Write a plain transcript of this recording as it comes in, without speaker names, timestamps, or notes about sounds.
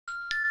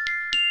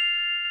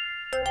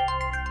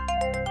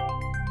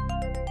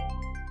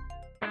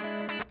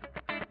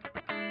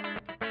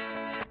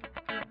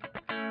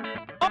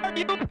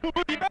Hey,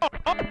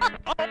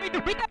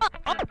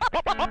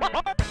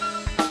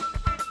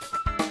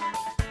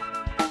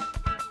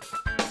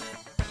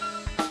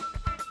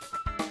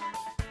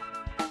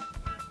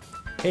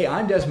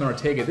 I'm Desmond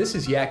Ortega. This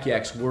is Yak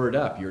Yak's Word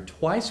Up, your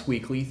twice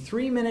weekly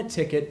 3-minute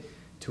ticket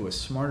to a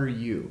smarter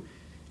you.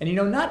 And you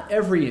know, not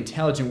every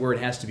intelligent word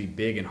has to be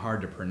big and hard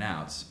to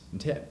pronounce. In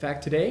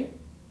fact, today,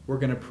 we're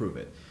going to prove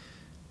it.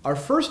 Our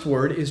first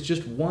word is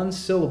just one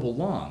syllable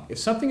long. If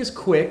something is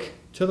quick,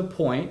 to the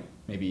point,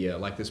 maybe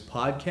like this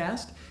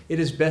podcast, it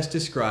is best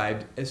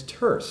described as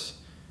terse.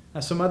 Now,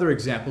 some other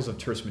examples of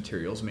terse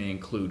materials may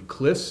include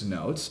Cliff's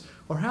Notes,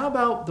 or how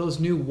about those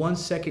new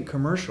 1-second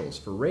commercials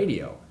for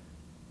radio?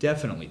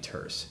 Definitely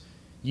terse.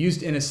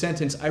 Used in a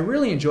sentence, I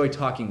really enjoy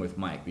talking with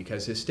Mike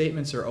because his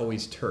statements are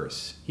always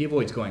terse. He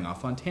avoids going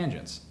off on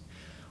tangents.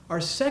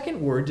 Our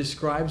second word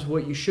describes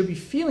what you should be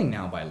feeling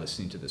now by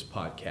listening to this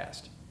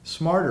podcast.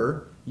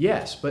 Smarter,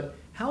 yes, but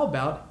how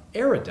about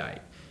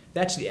erudite?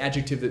 That's the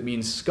adjective that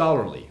means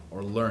scholarly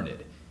or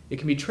learned. It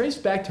can be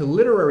traced back to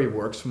literary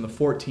works from the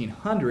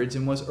 1400s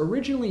and was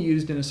originally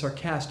used in a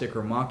sarcastic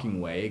or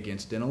mocking way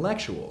against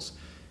intellectuals.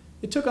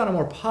 It took on a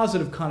more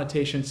positive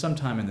connotation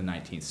sometime in the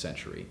 19th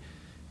century.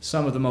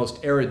 Some of the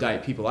most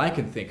erudite people I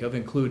can think of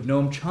include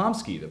Noam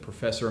Chomsky, the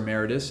professor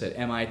emeritus at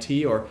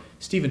MIT, or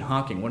Stephen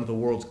Hawking, one of the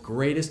world's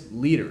greatest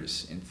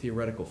leaders in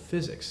theoretical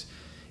physics.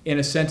 In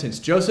a sentence,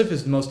 Joseph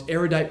is the most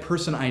erudite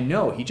person I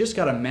know. He just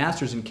got a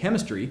master's in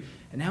chemistry,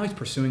 and now he's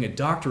pursuing a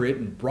doctorate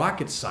in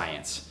rocket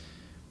science.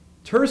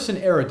 Terse and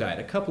erudite,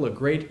 a couple of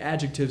great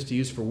adjectives to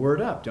use for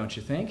Word Up, don't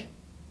you think?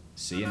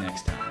 See you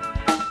next time.